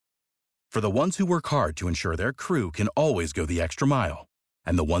For the ones who work hard to ensure their crew can always go the extra mile,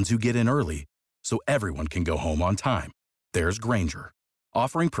 and the ones who get in early so everyone can go home on time, there's Grainger,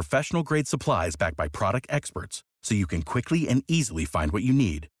 offering professional-grade supplies backed by product experts so you can quickly and easily find what you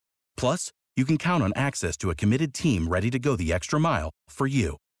need. Plus, you can count on access to a committed team ready to go the extra mile for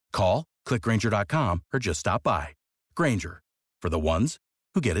you. Call, click Grainger.com, or just stop by. Grainger, for the ones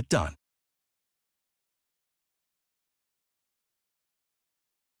who get it done.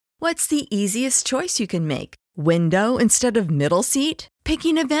 What's the easiest choice you can make? Window instead of middle seat?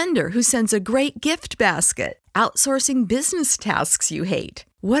 Picking a vendor who sends a great gift basket? Outsourcing business tasks you hate?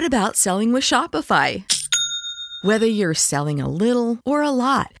 What about selling with Shopify? Whether you're selling a little or a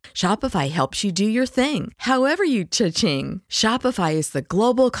lot, Shopify helps you do your thing, however you cha-ching. Shopify is the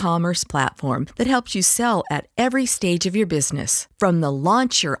global commerce platform that helps you sell at every stage of your business. From the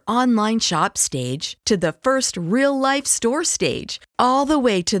launch your online shop stage to the first real-life store stage, all the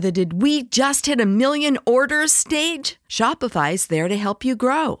way to the did we just hit 1 million orders stage. Shopify's there to help you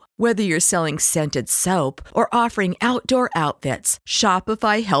grow. Whether you're selling scented soap or offering outdoor outfits,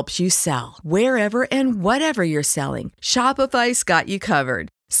 Shopify helps you sell. Wherever and whatever you're selling, Shopify's got you covered.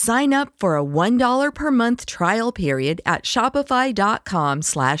 Sign up for a $1 per month trial period at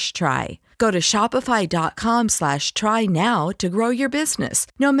shopify.com/try. Go to shopify.com/try now to grow your business,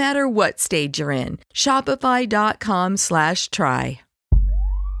 no matter what stage you're in. Shopify.com/try.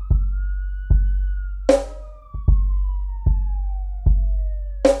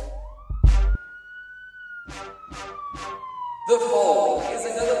 The following is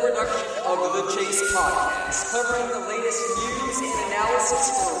another production of The Chase Podcast, covering the latest news and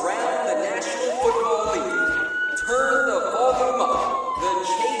analysis from around the National Football League. Turn the volume up. The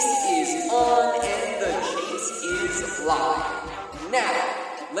Chase is on and the Chase is live. Now,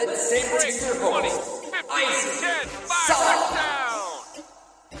 let's send to your host, Isaac Salah.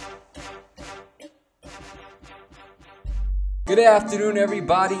 Good afternoon,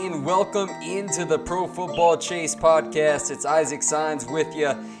 everybody, and welcome into the Pro Football Chase Podcast. It's Isaac Signs with you,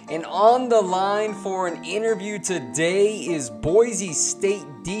 and on the line for an interview today is Boise State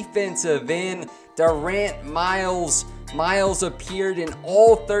defensive end Durant Miles. Miles appeared in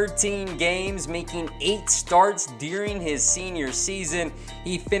all 13 games, making 8 starts during his senior season.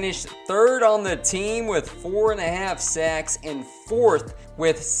 He finished third on the team with 4.5 sacks and fourth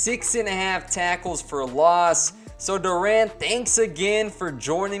with 6.5 tackles for loss. So Durant, thanks again for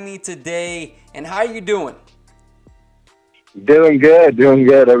joining me today. And how are you doing? Doing good.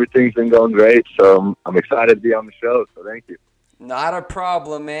 Everything's been going great, so I'm excited to be on the show, so thank you. Not a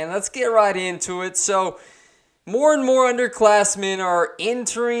problem, man. Let's get right into it. So more and more underclassmen are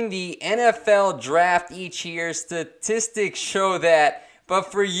entering the NFL draft each year. Statistics show that.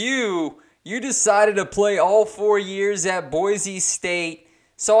 But for you, you decided to play all 4 years at Boise State.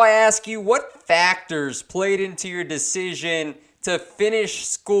 So I ask you, what factors played into your decision to finish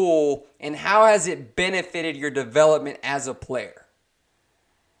school, and how has it benefited your development as a player?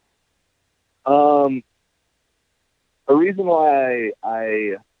 The reason why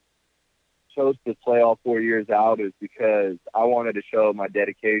I chose to play all 4 years out is because I wanted to show my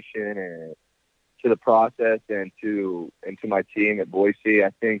dedication and to the process and to my team at Boise. I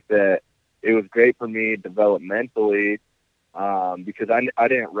think that it was great for me developmentally. Because I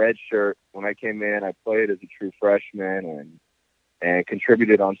didn't redshirt when I came in. I played as a true freshman and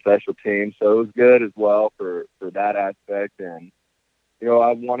contributed on special teams, so it was good as well for that aspect. And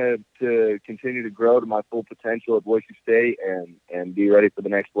I wanted to continue to grow to my full potential at Boise State and be ready for the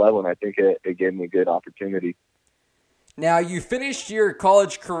next level. And I think it gave me a good opportunity. Now, you finished your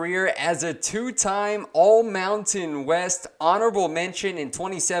college career as a 2-time All-Mountain West honorable mention in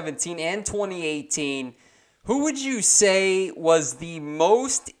 2017 and 2018. Who would you say was the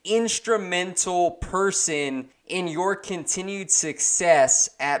most instrumental person in your continued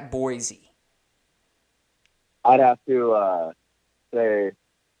success at Boise? I'd have to say,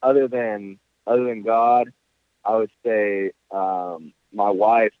 other than God, I would say my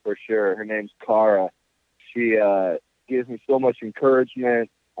wife for sure. Her name's Cara. She gives me so much encouragement.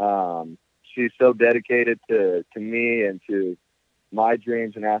 She's so dedicated to me and to my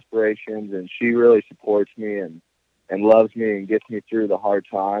dreams and aspirations, and she really supports me and loves me and gets me through the hard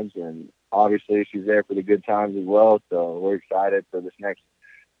times, and obviously she's there for the good times as well, so we're excited for this next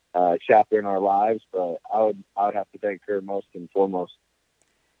chapter in our lives. But I would have to thank her most and foremost.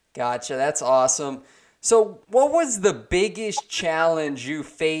 Gotcha, that's awesome. So what was the biggest challenge you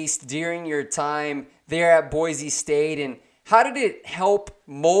faced during your time there at Boise State, and how did it help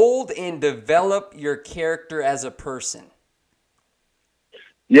mold and develop your character as a person?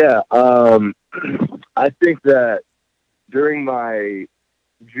 Yeah, I think that during my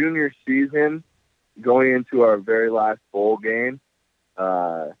junior season, going into our very last bowl game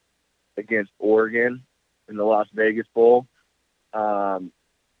against Oregon in the Las Vegas Bowl,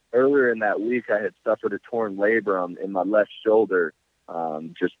 earlier in that week I had suffered a torn labrum in my left shoulder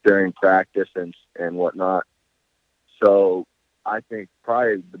just during practice and whatnot. So I think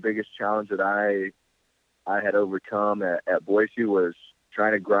probably the biggest challenge that I had overcome at Boise was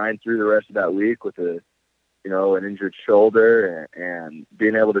trying to grind through the rest of that week with an injured shoulder and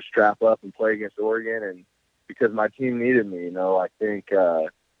being able to strap up and play against Oregon. And because my team needed me, I think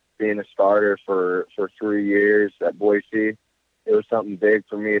being a starter for 3 years at Boise, it was something big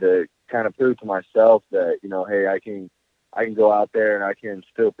for me to kind of prove to myself that, hey, I can go out there and I can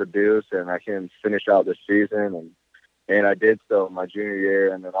still produce and I can finish out this season. And I did so my junior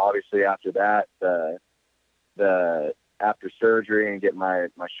year. And then obviously after that, after surgery and get my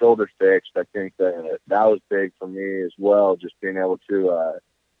shoulder fixed, I think that was big for me as well, just being able to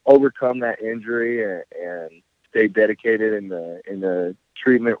overcome that injury and stay dedicated in the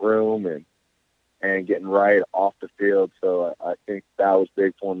treatment room and getting right off the field. So I think that was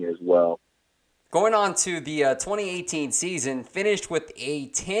big for me as well. Going on to the 2018 season, finished with a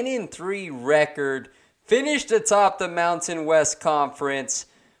 10-3 record, finished atop the Mountain West Conference.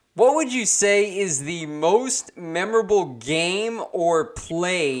 What would you say is the most memorable game or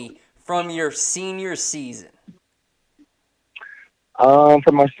play from your senior season?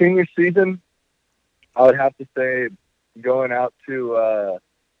 For my senior season, I would have to say going out to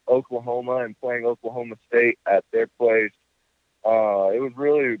Oklahoma and playing Oklahoma State at their place. It was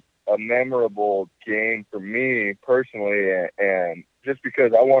really a memorable game for me personally, and just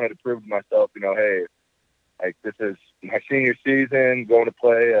because I wanted to prove to myself, hey, like this is my senior season, going to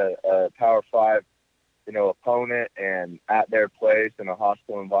play a Power 5, opponent and at their place in a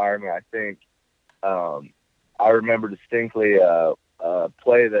hostile environment. I think I remember distinctly a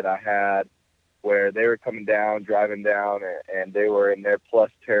play that I had where they were driving down, and they were in their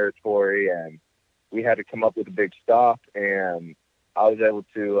plus territory, and we had to come up with a big stop, and I was able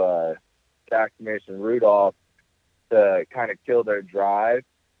to sack Mason Rudolph to kind of kill their drive,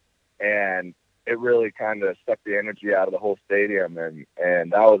 and it really kind of sucked the energy out of the whole stadium, and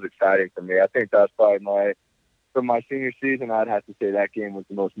that was exciting for me. I think that's probably from my senior season, I'd have to say that game was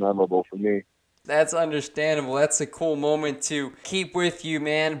the most memorable for me. That's understandable. That's a cool moment to keep with you,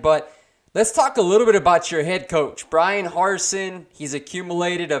 man. But let's talk a little bit about your head coach, Bryan Harsin. He's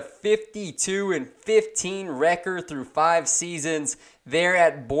accumulated a 52-15 record through 5 seasons there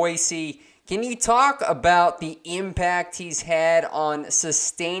at Boise. Can you talk about the impact he's had on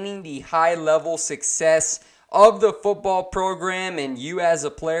sustaining the high-level success of the football program and you as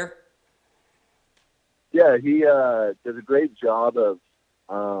a player? Yeah, he does a great job of,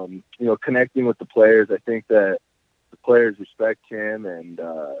 connecting with the players. I think that the players respect him and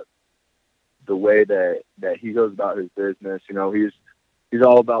the way that he goes about his business. He's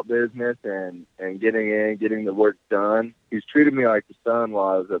all about business and getting the work done. He's treated me like a son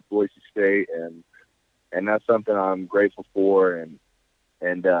while I was at Boise State, and that's something I'm grateful for.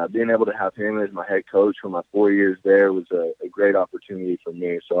 And being able to have him as my head coach for my 4 years there was a great opportunity for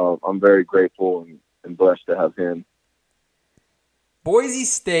me. So I'm very grateful and blessed to have him. Boise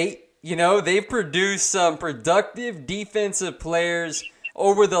State, they've produced some productive defensive players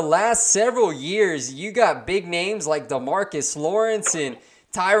over the last several years. You got big names like DeMarcus Lawrence and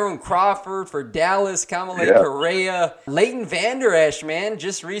Tyrone Crawford for Dallas, Kamalei Correa, Leighton Vander Esch, man,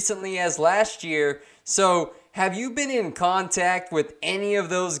 just recently as last year. So have you been in contact with any of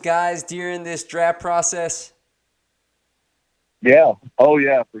those guys during this draft process? Yeah. Oh,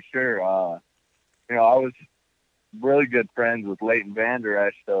 yeah, for sure. I was really good friends with Leighton Vander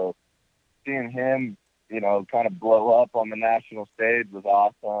Esch, so seeing him, kind of blow up on the national stage was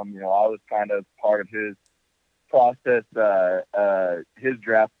awesome. I was kind of part of his process, his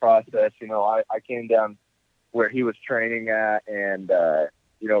draft process. I came down where he was training at and,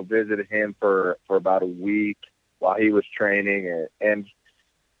 visited him for about a week while he was training. And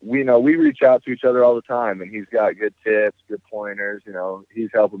we reach out to each other all the time, and he's got good tips, good pointers. He's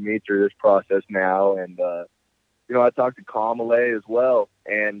helping me through this process now. And, I talked to Kamalei as well,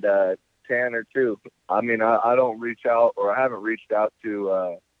 and Tanner too. I mean, I don't reach out, or I haven't reached out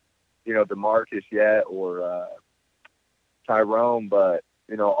to, DeMarcus yet or Tyrone, but,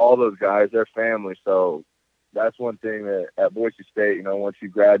 all those guys, they're family. So that's one thing that at Boise State, once you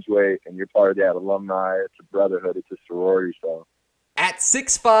graduate and you're part of that alumni, it's a brotherhood, it's a sorority. So at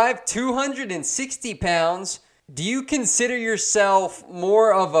 6'5", 260 pounds, do you consider yourself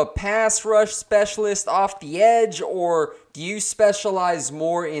more of a pass rush specialist off the edge, or do you specialize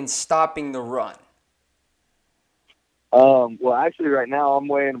more in stopping the run? Well, actually, right now I'm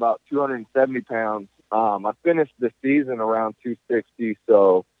weighing about 270 pounds. I finished the season around 260,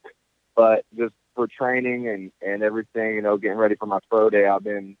 so, but just for training and everything, getting ready for my pro day, I've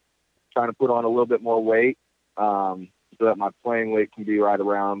been trying to put on a little bit more weight, so that my playing weight can be right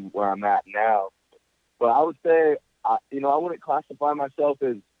around where I'm at now. But I would say, I wouldn't classify myself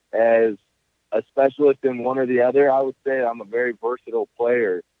as a specialist in one or the other. I would say I'm a very versatile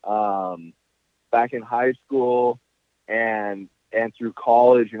player. Back in high school and through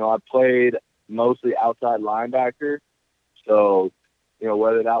college, I played mostly outside linebacker. So,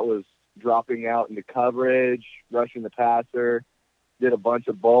 whether that was dropping out into coverage, rushing the passer, did a bunch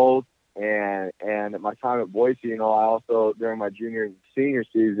of both. And at my time at Boise, I also, during my junior and senior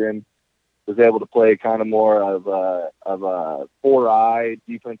season, was able to play kind of more of a 4-eye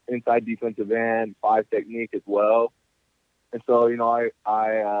defense, inside defensive end, 5 technique as well. And so,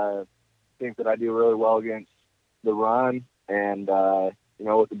 I think that I do really well against the run. And,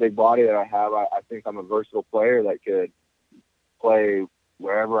 with the big body that I have, I think I'm a versatile player that could play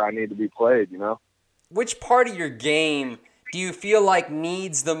wherever I need to be played, Which part of your game do you feel like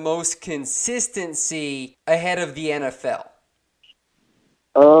needs the most consistency ahead of the NFL?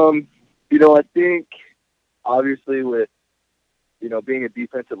 I think obviously with, being a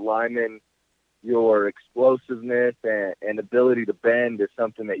defensive lineman, your explosiveness and ability to bend is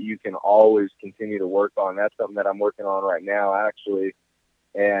something that you can always continue to work on. That's something that I'm working on right now, actually.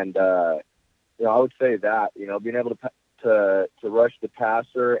 And, I would say that, being able to rush the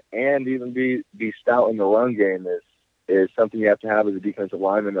passer and even be stout in the run game is something you have to have as a defensive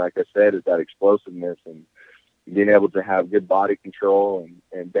lineman. Like I said, is that explosiveness and being able to have good body control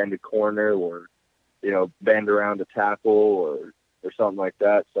and bend a corner or, bend around a tackle or something like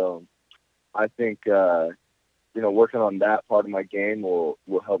that. So I think, working on that part of my game will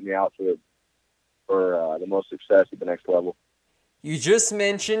help me out for the most success at the next level. You just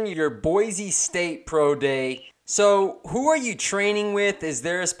mentioned your Boise State Pro Day. So who are you training with? Is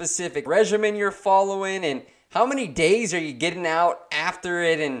there a specific regimen you're following? And how many days are you getting out after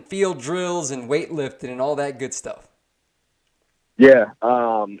it and field drills and weightlifting and all that good stuff? Yeah.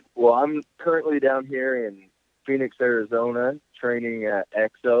 Well, I'm currently down here in Phoenix, Arizona, training at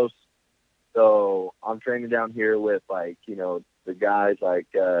Exos. So I'm training down here with, the guys like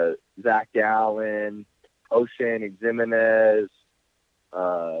Zach Allen, Oceanic Jimenez,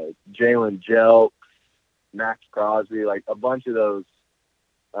 Jalen Jelks, Max Crosby, like a bunch of those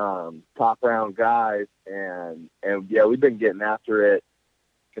top round guys. And yeah, we've been getting after it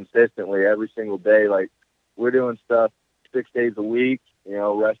consistently every single day. Like, we're doing stuff 6 days a week,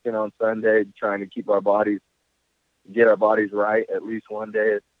 resting on Sunday, trying to get our bodies right at least one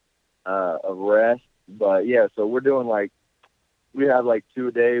day of rest. But yeah, so we're doing we have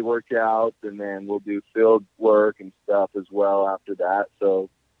 2-a-day workouts, and then we'll do field work and stuff as well after that. So,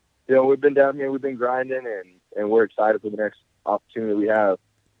 we've been down here, we've been grinding, and we're excited for the next opportunity we have.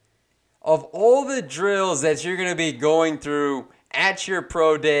 Of all the drills that you're going to be going through at your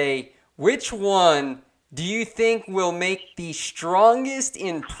pro day, which one do you think will make the strongest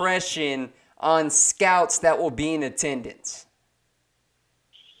impression on scouts that will be in attendance?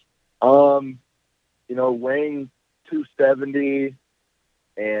 Weighing 270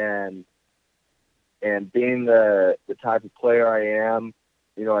 and being the type of player I am,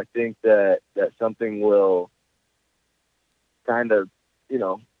 I think that something will kind of,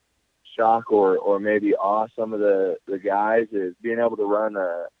 shock or maybe awe some of the guys is being able to run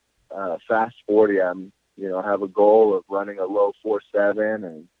a fast 40. I have a goal of running a low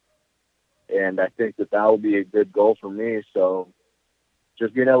 4.7, and I think that will be a good goal for me. So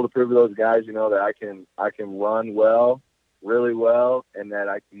just being able to prove to those guys, that I can run well, really well, and that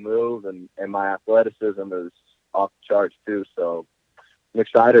I can move, and my athleticism is off the charts too. So I'm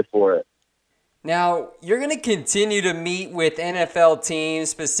excited for it. Now, you're going to continue to meet with NFL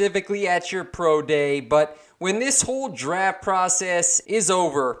teams, specifically at your pro day, but when this whole draft process is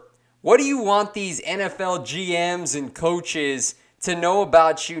over, what do you want these NFL GMs and coaches to know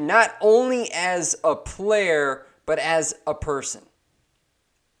about you, not only as a player, but as a person?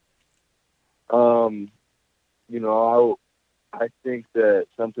 I think that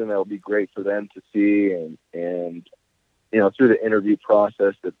something that will be great for them to see and through the interview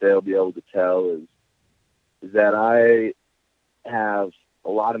process that they'll be able to tell is that I have a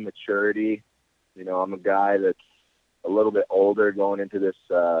lot of maturity. I'm a guy that's a little bit older going into this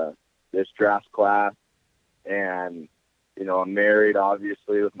draft class, and I'm married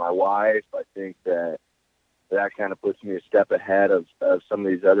obviously with my wife. I think that kind of puts me a step ahead of some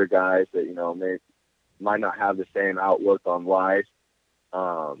of these other guys that might not have the same outlook on life.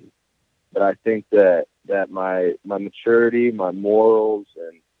 But I think that that my maturity, my morals,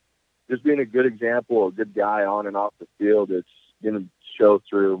 and just being a good example, a good guy on and off the field, it's going to show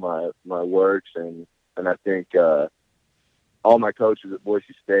through my works. And I think all my coaches at Boise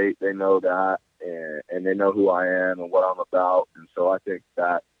State, they know that, and they know who I am and what I'm about. And so I think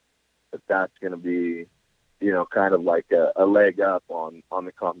that's going to be, kind of like a leg up on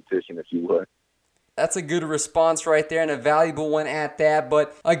the competition, if you would. That's a good response right there and a valuable one at that.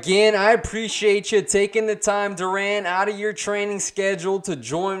 But again, I appreciate you taking the time, Durant, out of your training schedule to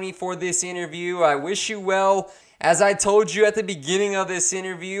join me for this interview. I wish you well. As I told you at the beginning of this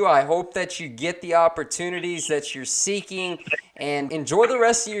interview, I hope that you get the opportunities that you're seeking, and enjoy the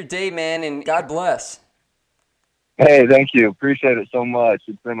rest of your day, man, and God bless. Hey, thank you. Appreciate it so much.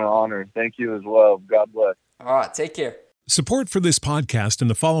 It's been an honor. Thank you as well. God bless. All right, take care. Support for this podcast and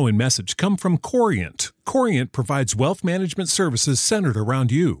the following message come from Corient. Corient provides wealth management services centered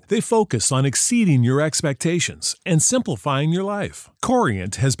around you. They focus on exceeding your expectations and simplifying your life.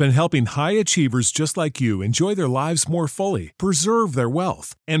 Corient has been helping high achievers just like you enjoy their lives more fully, preserve their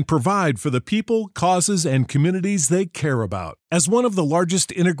wealth, and provide for the people, causes, and communities they care about. As one of the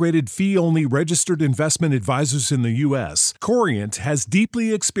largest integrated fee-only registered investment advisors in the U.S., Corient has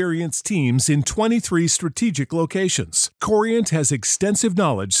deeply experienced teams in 23 strategic locations. Corient has extensive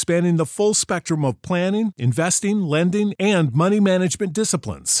knowledge spanning the full spectrum of planning, investing, lending, and money management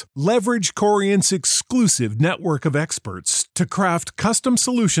disciplines. Leverage Corient's exclusive network of experts to craft custom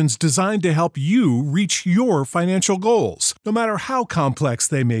solutions designed to help you reach your financial goals, no matter how complex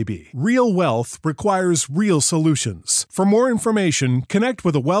they may be. Real wealth requires real solutions. For more information, connect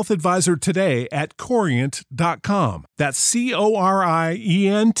with a wealth advisor today at Corient.com. That's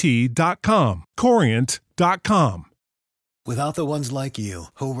Corient.com. Corient.com. Without the ones like you,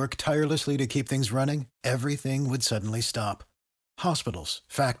 who work tirelessly to keep things running, everything would suddenly stop. Hospitals,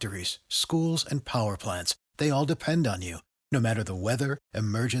 factories, schools, and power plants, they all depend on you. No matter the weather,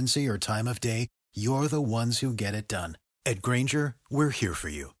 emergency, or time of day, you're the ones who get it done. At Grainger, we're here for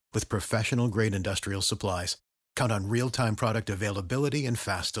you with professional-grade industrial supplies. Count on real-time product availability and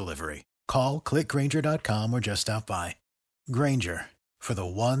fast delivery. Call, click Grainger.com, or just stop by. Grainger, for the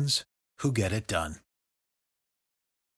ones who get it done.